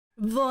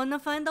Wanna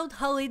find out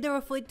how leader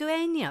of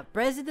Lithuania,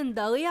 President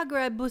Dalia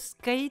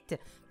Grybauskaitė,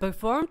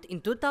 performed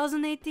in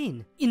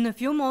 2018? In a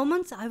few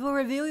moments I will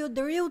reveal you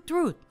the real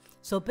truth,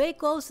 so pay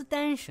close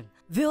attention.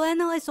 We'll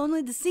analyze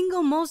only the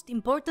single most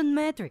important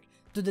metric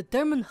to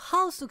determine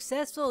how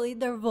successful a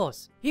leader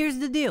was. Here's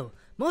the deal,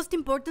 most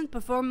important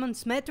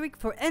performance metric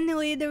for any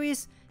leader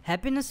is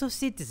happiness of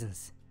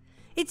citizens.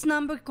 It's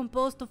number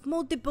composed of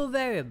multiple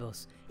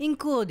variables,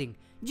 including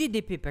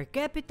GDP per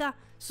capita,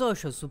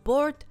 social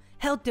support,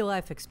 healthy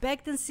life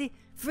expectancy,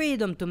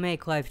 freedom to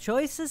make life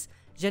choices,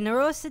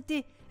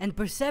 generosity, and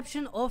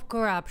perception of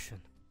corruption.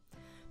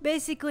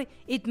 Basically,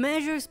 it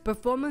measures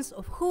performance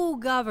of whole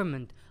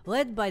government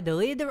led by the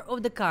leader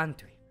of the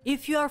country.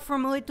 If you are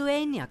from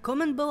Lithuania,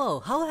 comment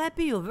below how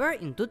happy you were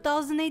in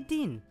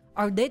 2018.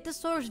 Our data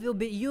source will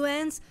be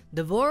UN's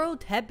The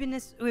World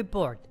Happiness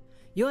Report.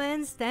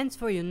 UN stands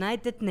for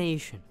United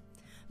Nations.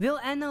 We'll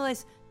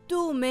analyze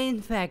two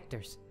main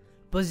factors: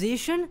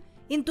 position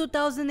in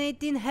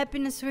 2018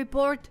 happiness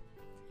report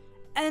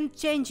and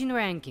change in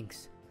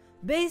rankings.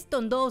 Based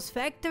on those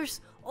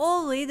factors,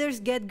 all leaders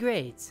get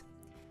grades.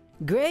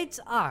 Grades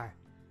are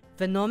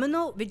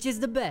phenomenal, which is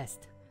the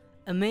best,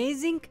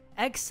 amazing,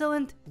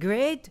 excellent,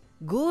 great,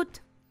 good,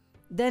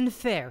 then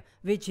fair,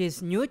 which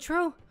is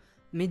neutral,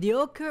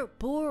 mediocre,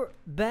 poor,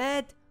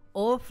 bad,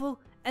 awful,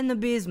 and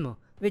abysmal,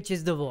 which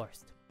is the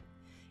worst.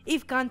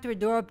 If country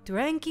dropped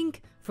ranking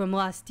from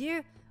last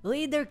year,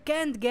 leader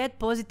can't get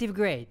positive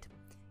grade.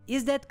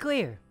 Is that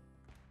clear?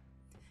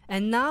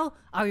 And now,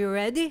 are you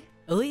ready?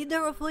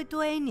 Leader of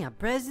Lithuania,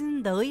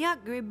 President Dalia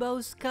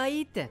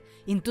Grybauskaitė,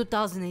 in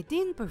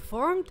 2018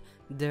 performed,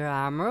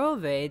 drumroll,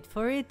 wait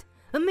for it,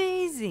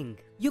 amazing!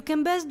 You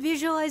can best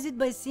visualize it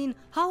by seeing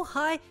how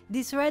high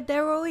this red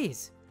arrow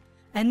is.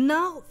 And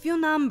now, few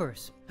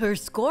numbers. Her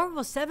score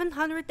was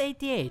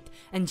 788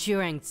 and she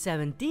ranked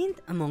 17th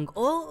among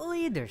all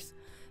leaders.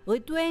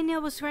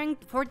 Lithuania was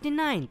ranked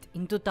 49th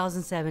in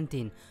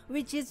 2017,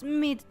 which is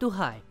mid to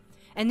high.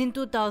 And in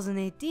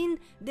 2018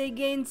 they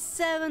gained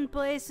 7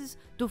 places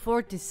to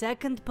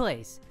 42nd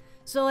place.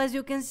 So as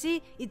you can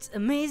see, it's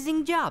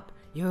amazing job.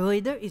 Your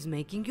leader is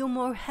making you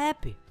more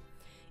happy.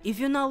 If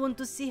you now want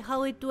to see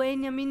how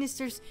Lithuania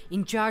ministers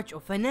in charge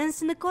of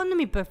finance and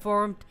economy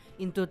performed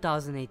in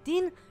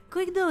 2018,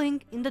 click the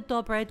link in the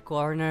top right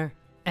corner.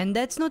 And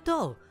that's not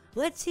all.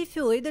 Let's see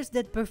few leaders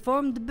that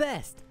performed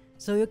best,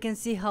 so you can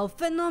see how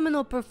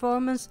phenomenal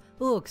performance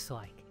looks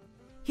like.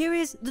 Here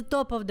is the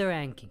top of the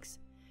rankings.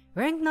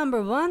 Rank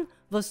number 1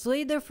 was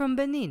leader from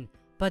Benin,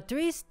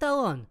 Patrice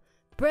Talon,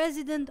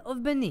 President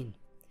of Benin.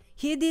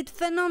 He did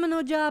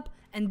phenomenal job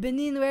and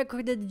Benin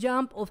recorded a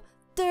jump of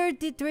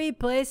 33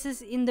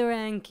 places in the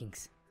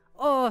rankings.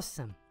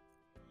 Awesome!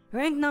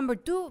 Rank number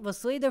 2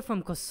 was leader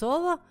from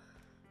Kosovo,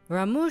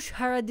 Ramush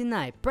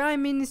Haradinaj,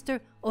 Prime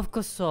Minister of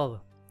Kosovo.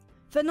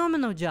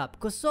 Phenomenal job,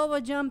 Kosovo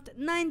jumped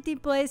 90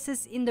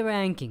 places in the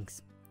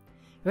rankings.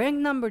 Rank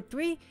number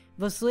 3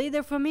 was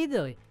leader from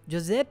Italy,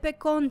 Giuseppe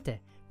Conte,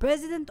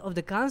 President of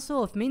the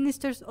Council of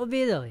Ministers of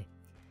Italy.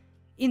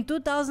 In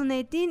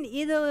 2018,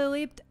 Italy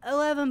leaped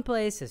 11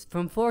 places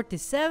from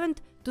 47th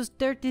to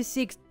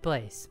 36th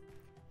place.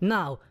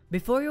 Now,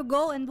 before you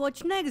go and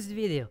watch next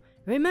video,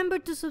 remember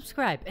to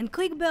subscribe and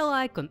click bell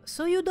icon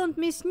so you don't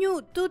miss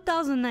new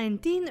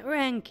 2019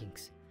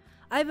 rankings.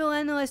 I will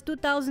analyze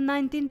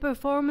 2019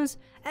 performance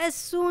as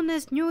soon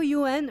as new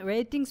UN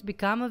ratings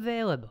become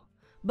available.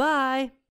 Bye!